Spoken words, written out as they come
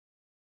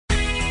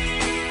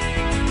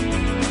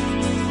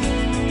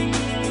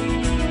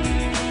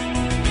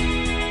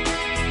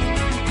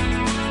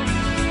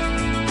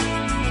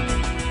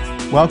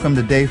Welcome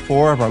to day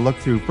 4 of our look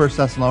through 1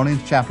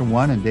 Thessalonians chapter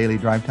 1 and daily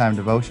drive time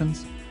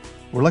devotions.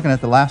 We're looking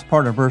at the last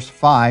part of verse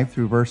 5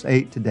 through verse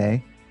 8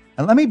 today.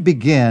 And let me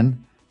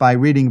begin by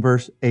reading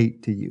verse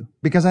 8 to you,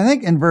 because I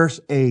think in verse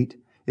 8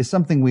 is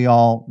something we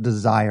all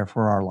desire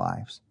for our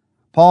lives.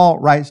 Paul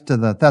writes to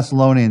the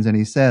Thessalonians and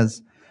he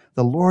says,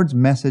 "The Lord's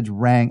message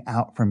rang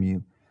out from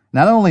you,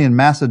 not only in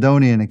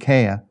Macedonia and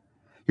Achaia.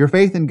 Your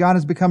faith in God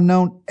has become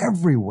known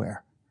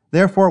everywhere.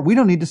 Therefore, we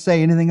don't need to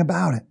say anything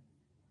about it."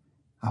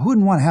 I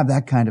wouldn't want to have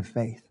that kind of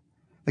faith.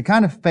 The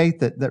kind of faith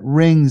that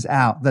rings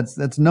out,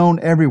 that's known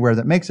everywhere,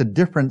 that makes a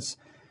difference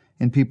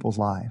in people's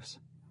lives.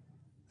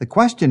 The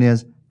question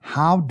is,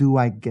 how do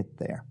I get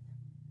there?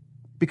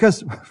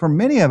 Because for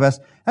many of us,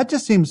 that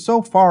just seems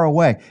so far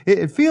away.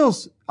 It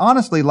feels,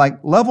 honestly, like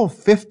level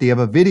 50 of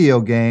a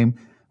video game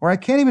where I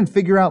can't even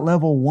figure out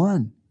level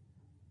 1.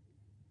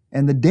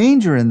 And the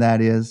danger in that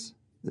is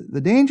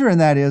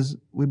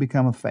we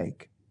become a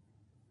fake.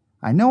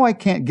 I know I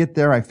can't get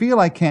there. I feel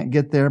I can't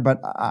get there, but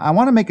I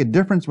want to make a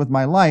difference with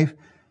my life,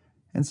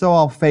 and so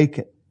I'll fake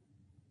it.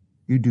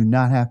 You do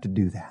not have to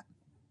do that.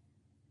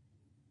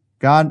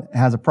 God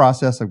has a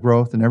process of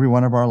growth in every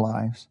one of our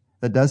lives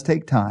that does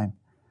take time,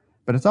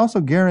 but it's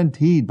also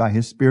guaranteed by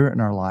His Spirit in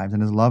our lives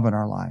and His love in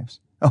our lives.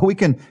 Oh, we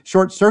can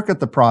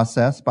short-circuit the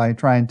process by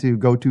trying to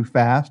go too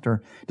fast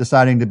or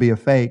deciding to be a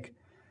fake,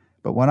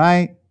 but when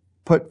I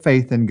put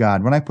faith in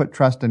God, when I put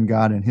trust in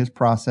God and His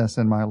process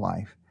in my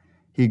life,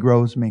 He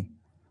grows me.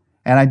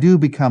 And I do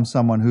become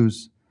someone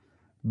who's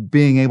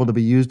being able to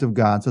be used of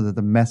God so that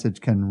the message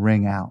can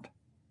ring out.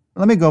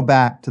 Let me go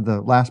back to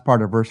the last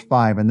part of verse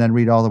 5 and then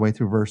read all the way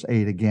through verse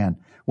 8 again.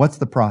 What's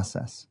the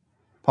process?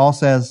 Paul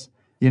says,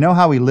 "You know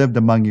how we lived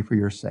among you for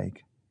your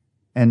sake.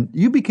 And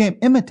you became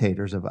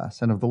imitators of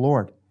us and of the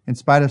Lord in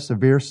spite of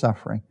severe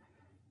suffering.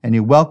 And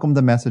you welcomed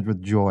the message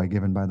with joy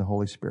given by the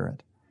Holy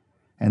Spirit.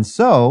 And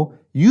so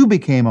you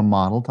became a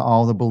model to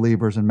all the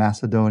believers in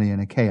Macedonia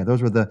and Achaia."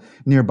 Those were the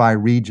nearby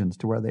regions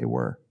to where they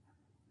were.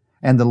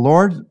 "And the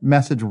Lord's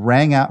message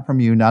rang out from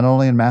you, not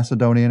only in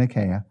Macedonia and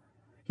Achaia.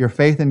 Your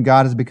faith in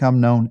God has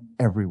become known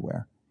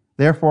everywhere.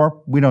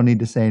 Therefore, we don't need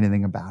to say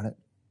anything about it."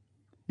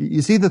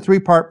 You see the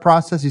three-part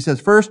process? He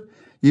says, first,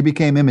 you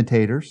became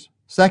imitators.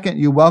 Second,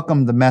 you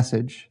welcomed the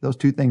message. Those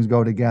two things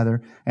go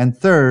together. And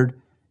third,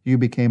 you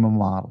became a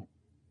model.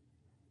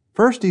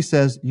 First, he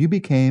says, you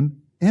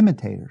became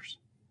imitators.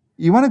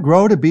 You want to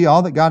grow to be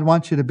all that God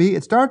wants you to be?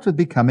 It starts with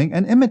becoming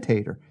an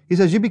imitator. He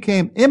says, you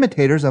became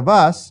imitators of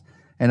us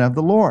and of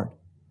the Lord.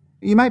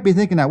 You might be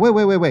thinking now,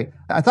 wait.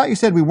 I thought you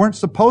said we weren't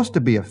supposed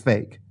to be a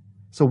fake.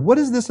 So what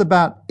is this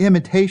about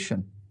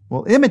imitation?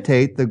 Well,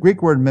 imitate, the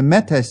Greek word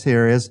mimetes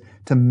here, is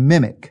to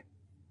mimic.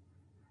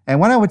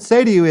 And what I would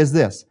say to you is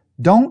this: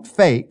 don't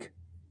fake,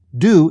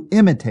 do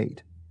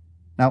imitate.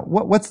 Now,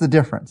 what's the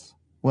difference?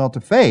 Well,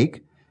 to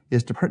fake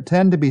is to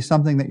pretend to be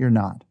something that you're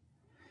not.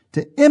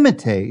 To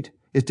imitate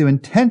is to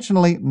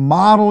intentionally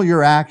model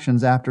your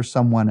actions after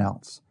someone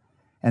else.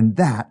 And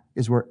that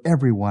is where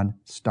everyone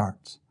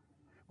starts.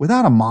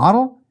 Without a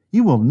model,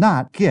 you will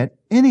not get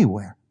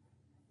anywhere.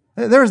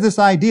 There's this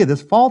idea,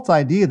 this false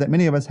idea that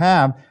many of us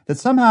have, that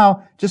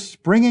somehow just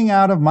springing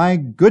out of my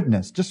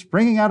goodness, just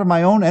springing out of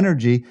my own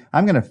energy,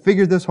 I'm going to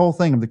figure this whole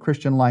thing of the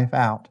Christian life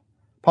out.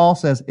 Paul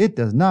says it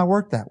does not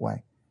work that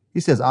way. He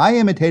says, I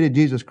imitated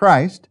Jesus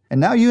Christ, and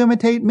now you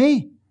imitate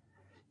me.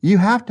 You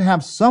have to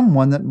have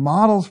someone that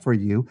models for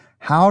you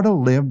how to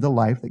live the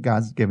life that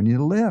God's given you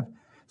to live.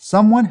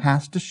 Someone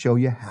has to show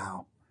you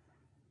how.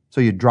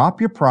 So you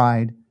drop your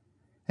pride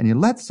and you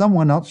let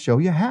someone else show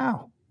you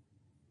how.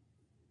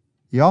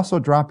 You also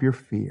drop your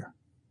fear.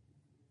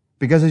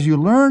 Because as you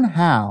learn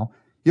how,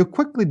 you'll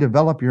quickly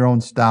develop your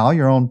own style,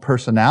 your own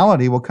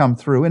personality will come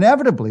through.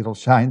 Inevitably, it'll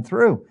shine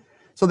through.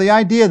 So the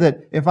idea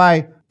that if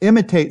I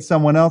imitate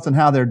someone else and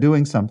how they're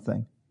doing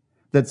something,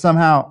 that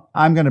somehow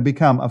I'm going to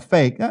become a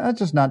fake, that's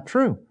just not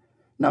true.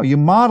 No, you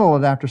model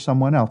it after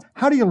someone else.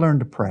 How do you learn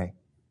to pray?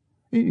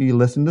 You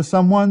listen to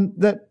someone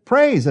that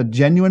prays a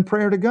genuine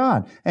prayer to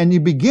God. And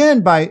you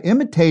begin by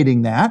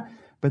imitating that,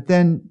 but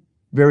then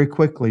very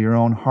quickly your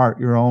own heart,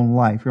 your own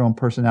life, your own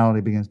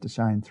personality begins to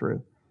shine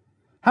through.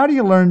 How do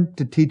you learn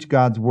to teach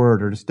God's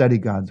Word or to study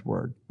God's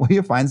Word? Well,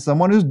 you find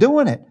someone who's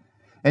doing it.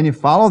 And you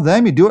follow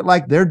them, you do it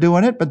like they're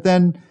doing it, but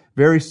then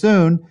very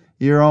soon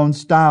your own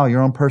style,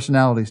 your own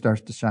personality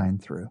starts to shine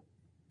through.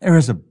 There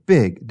is a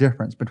big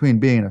difference between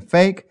being a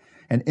fake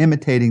and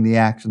imitating the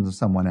actions of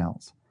someone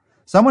else.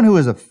 Someone who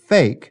is a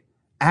fake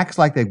acts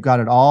like they've got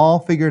it all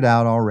figured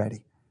out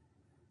already.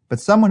 But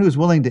someone who's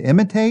willing to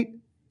imitate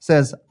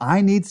says,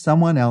 I need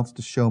someone else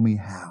to show me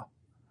how.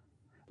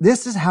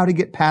 This is how to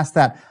get past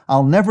that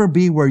I'll never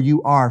be where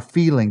you are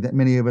feeling that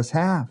many of us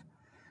have.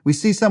 We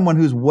see someone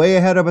who's way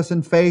ahead of us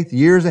in faith,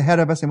 years ahead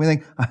of us, and we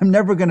think, I'm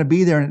never going to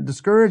be there, and it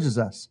discourages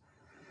us.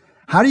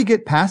 How do you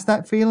get past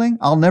that feeling?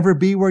 I'll never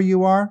be where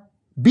you are.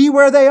 Be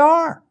where they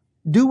are.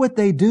 Do what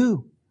they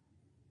do.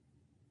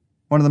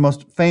 One of the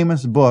most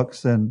famous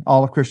books in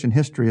all of Christian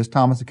history is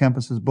Thomas à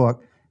Kempis's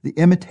book, The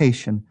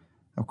Imitation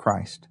of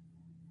Christ.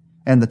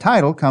 And the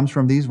title comes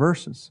from these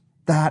verses.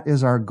 That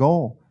is our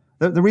goal.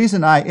 The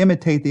reason I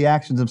imitate the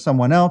actions of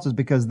someone else is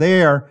because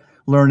they're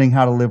learning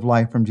how to live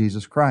life from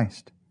Jesus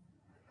Christ.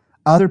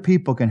 Other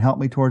people can help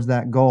me towards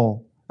that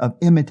goal of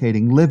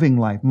imitating, living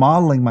life,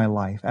 modeling my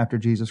life after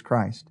Jesus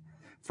Christ.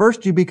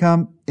 First, you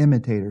become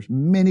imitators.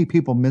 Many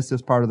people miss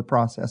this part of the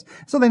process,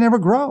 so they never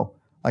grow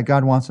like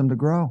God wants them to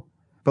grow.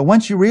 But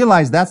once you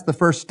realize that's the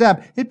first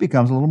step, it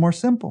becomes a little more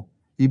simple.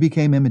 You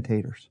became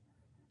imitators.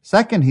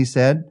 Second, he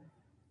said,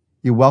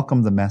 you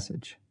welcome the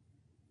message.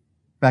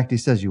 In fact, he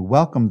says you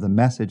welcome the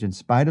message in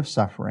spite of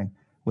suffering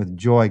with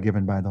joy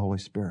given by the Holy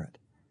Spirit.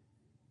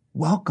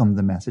 Welcome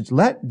the message.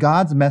 Let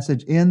God's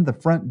message in the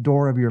front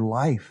door of your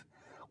life.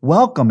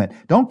 Welcome it.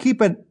 Don't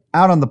keep it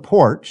out on the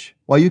porch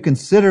while you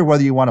consider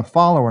whether you want to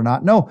follow or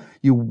not. No,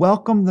 you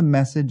welcome the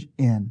message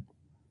in.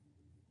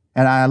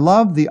 And I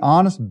love the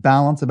honest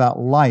balance about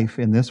life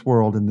in this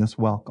world, in this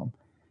welcome.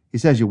 He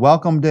says you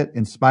welcomed it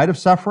in spite of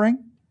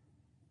suffering.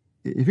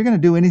 If you're going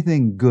to do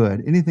anything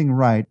good, anything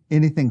right,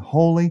 anything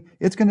holy,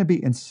 it's going to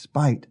be in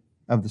spite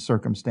of the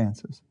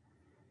circumstances.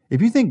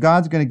 If you think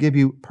God's going to give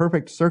you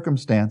perfect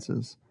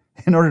circumstances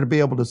in order to be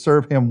able to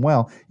serve Him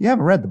well, you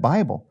haven't read the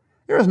Bible.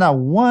 There is not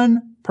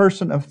one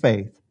person of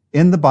faith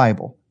in the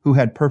Bible who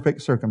had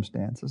perfect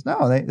circumstances.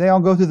 No, they all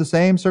go through the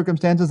same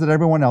circumstances that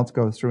everyone else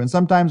goes through, and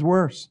sometimes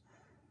worse.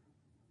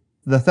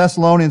 The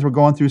Thessalonians were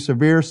going through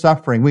severe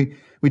suffering.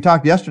 We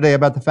talked yesterday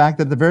about the fact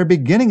that at the very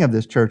beginning of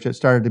this church, it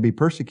started to be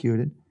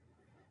persecuted.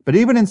 But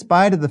even in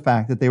spite of the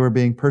fact that they were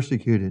being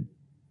persecuted,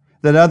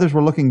 that others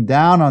were looking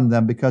down on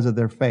them because of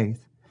their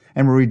faith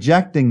and were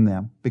rejecting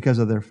them because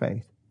of their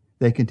faith,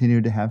 they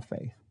continued to have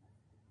faith.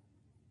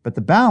 But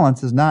the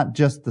balance is not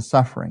just the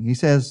suffering. He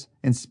says,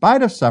 in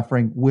spite of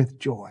suffering, with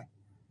joy.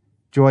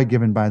 Joy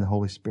given by the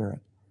Holy Spirit.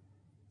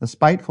 The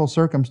spiteful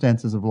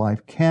circumstances of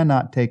life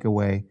cannot take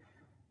away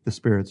the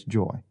Spirit's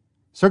joy.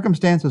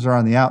 Circumstances are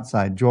on the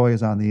outside. Joy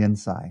is on the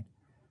inside.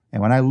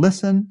 And when I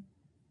listen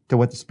to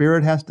what the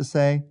Spirit has to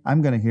say,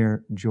 I'm going to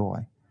hear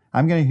joy.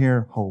 I'm going to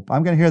hear hope.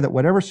 I'm going to hear that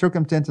whatever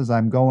circumstances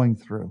I'm going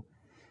through,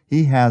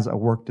 He has a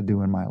work to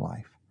do in my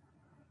life.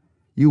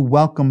 You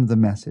welcome the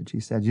message,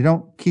 he said. You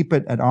don't keep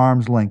it at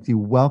arm's length. You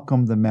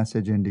welcome the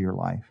message into your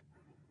life.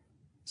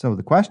 So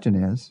the question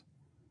is,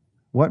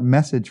 what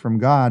message from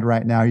God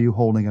right now are you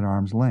holding at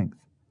arm's length?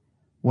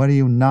 What do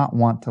you not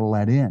want to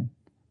let in?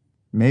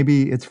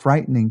 Maybe it's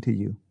frightening to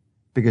you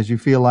because you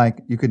feel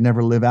like you could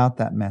never live out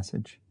that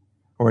message.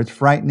 Or it's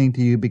frightening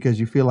to you because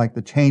you feel like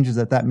the changes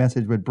that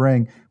message would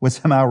bring would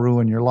somehow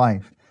ruin your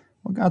life.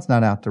 Well, God's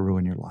not out to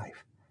ruin your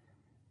life.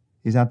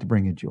 He's out to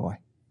bring you joy.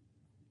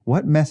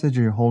 What message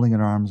are you holding at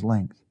arm's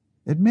length?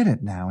 Admit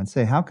it now and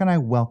say, how can I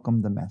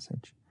welcome the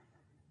message?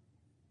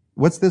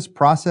 What's this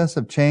process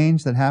of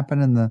change that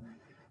happened in the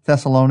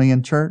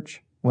Thessalonian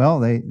church?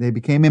 Well, they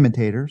became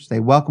imitators. They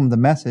welcomed the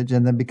message,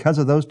 and then because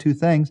of those two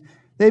things,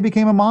 they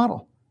became a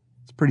model.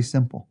 It's pretty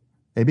simple.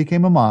 They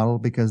became a model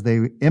because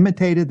they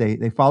imitated,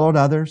 they followed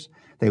others,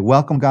 they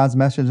welcomed God's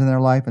message in their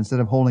life instead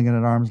of holding it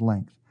at arm's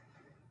length.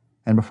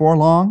 And before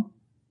long,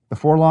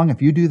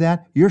 if you do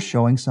that, you're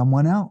showing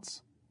someone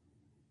else.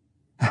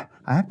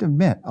 I have to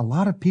admit, a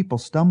lot of people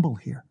stumble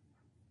here.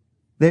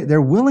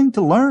 They're willing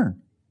to learn,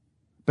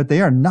 but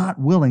they are not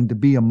willing to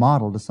be a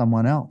model to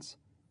someone else.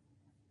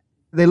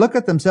 They look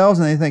at themselves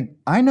and they think,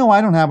 I know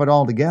I don't have it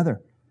all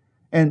together.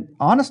 And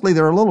honestly,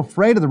 they're a little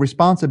afraid of the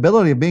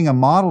responsibility of being a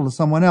model to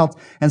someone else.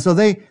 And so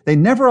they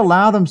never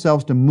allow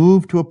themselves to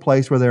move to a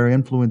place where they're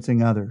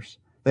influencing others.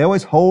 They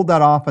always hold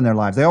that off in their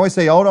lives. They always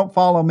say, oh, don't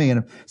follow me.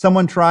 And if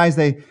someone tries,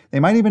 they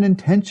might even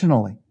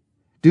intentionally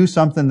do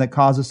something that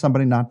causes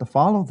somebody not to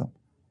follow them.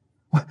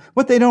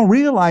 What they don't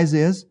realize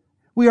is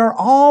we are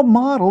all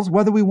models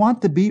whether we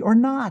want to be or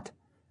not.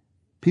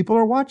 People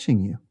are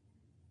watching you.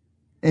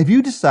 If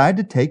you decide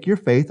to take your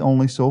faith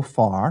only so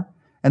far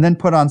and then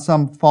put on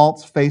some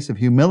false face of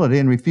humility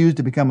and refuse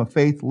to become a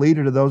faith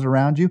leader to those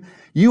around you,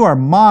 you are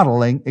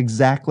modeling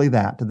exactly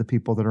that to the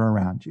people that are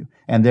around you.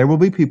 And there will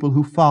be people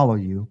who follow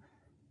you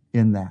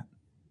in that.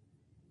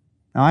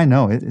 Now, I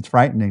know it's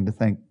frightening to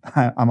think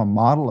I'm a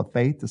model of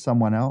faith to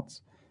someone else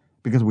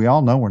because we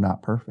all know we're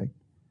not perfect.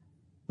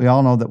 We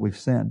all know that we've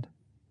sinned.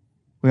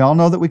 We all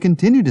know that we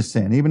continue to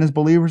sin, even as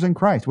believers in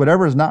Christ.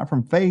 Whatever is not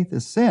from faith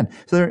is sin.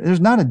 So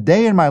there's not a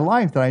day in my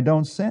life that I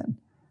don't sin.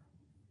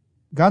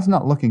 God's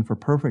not looking for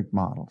perfect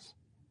models.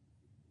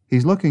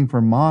 He's looking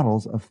for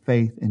models of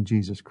faith in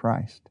Jesus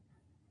Christ.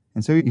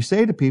 And so you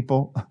say to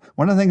people,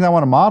 one of the things I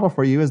want to model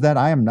for you is that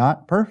I am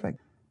not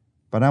perfect,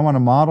 but I want to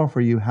model for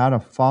you how to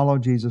follow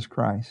Jesus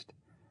Christ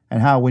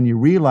and how when you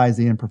realize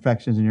the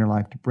imperfections in your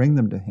life, to bring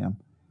them to Him,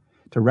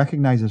 to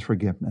recognize His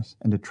forgiveness,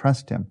 and to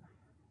trust Him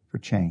for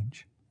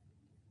change.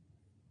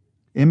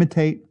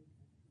 Imitate,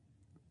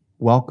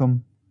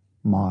 welcome,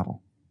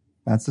 model.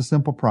 That's the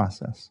simple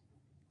process.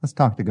 Let's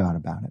talk to God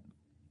about it.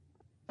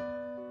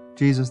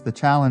 Jesus, the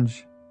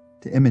challenge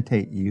to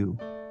imitate you,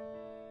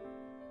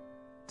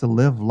 to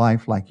live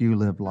life like you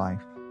lived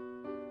life.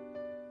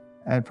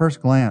 At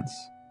first glance,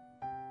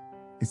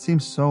 it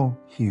seems so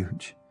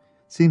huge.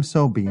 It seems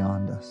so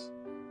beyond us.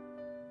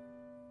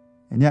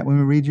 And yet when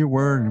we read your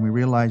word and we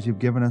realize you've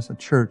given us a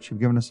church, you've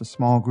given us a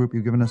small group,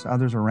 you've given us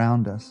others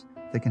around us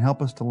that can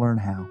help us to learn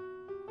how.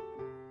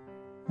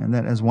 And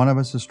that as one of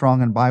us is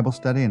strong in Bible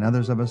study and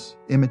others of us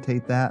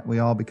imitate that, we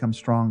all become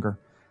stronger.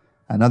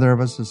 Another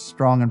of us is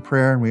strong in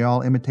prayer and we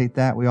all imitate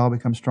that, we all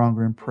become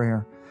stronger in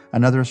prayer.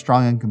 Another is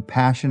strong in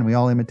compassion, we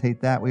all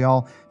imitate that, we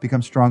all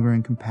become stronger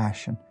in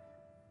compassion.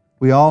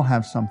 We all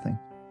have something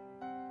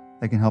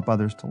that can help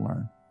others to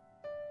learn.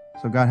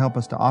 So God, help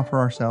us to offer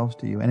ourselves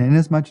to you. And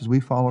inasmuch as we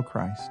follow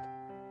Christ,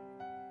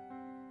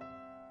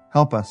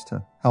 help us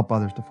to help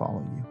others to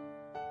follow you.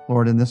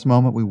 Lord, in this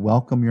moment, we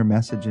welcome your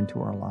message into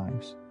our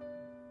lives.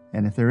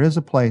 And if there is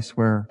a place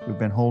where we've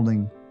been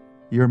holding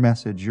your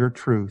message, your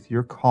truth,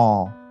 your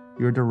call,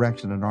 your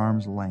direction at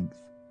arm's length,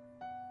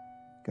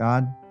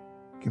 God,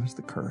 give us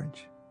the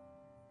courage.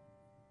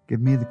 Give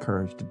me the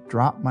courage to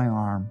drop my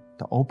arm,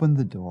 to open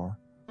the door,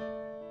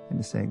 and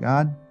to say,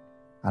 God,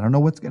 I don't know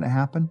what's going to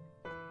happen.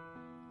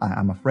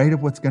 I'm afraid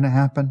of what's going to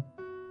happen,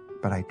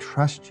 but I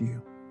trust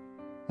you.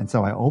 And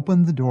so I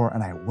open the door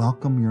and I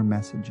welcome your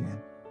message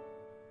in.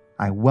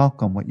 I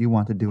welcome what you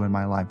want to do in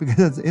my life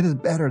because it is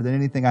better than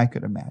anything I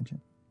could imagine.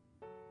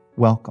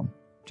 Welcome,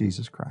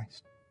 Jesus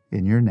Christ.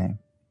 In your name,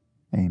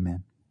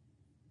 amen.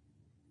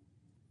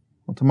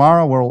 Well,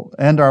 tomorrow we'll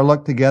end our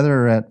look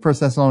together at 1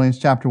 Thessalonians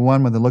chapter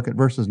 1 with a look at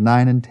verses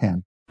 9 and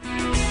 10.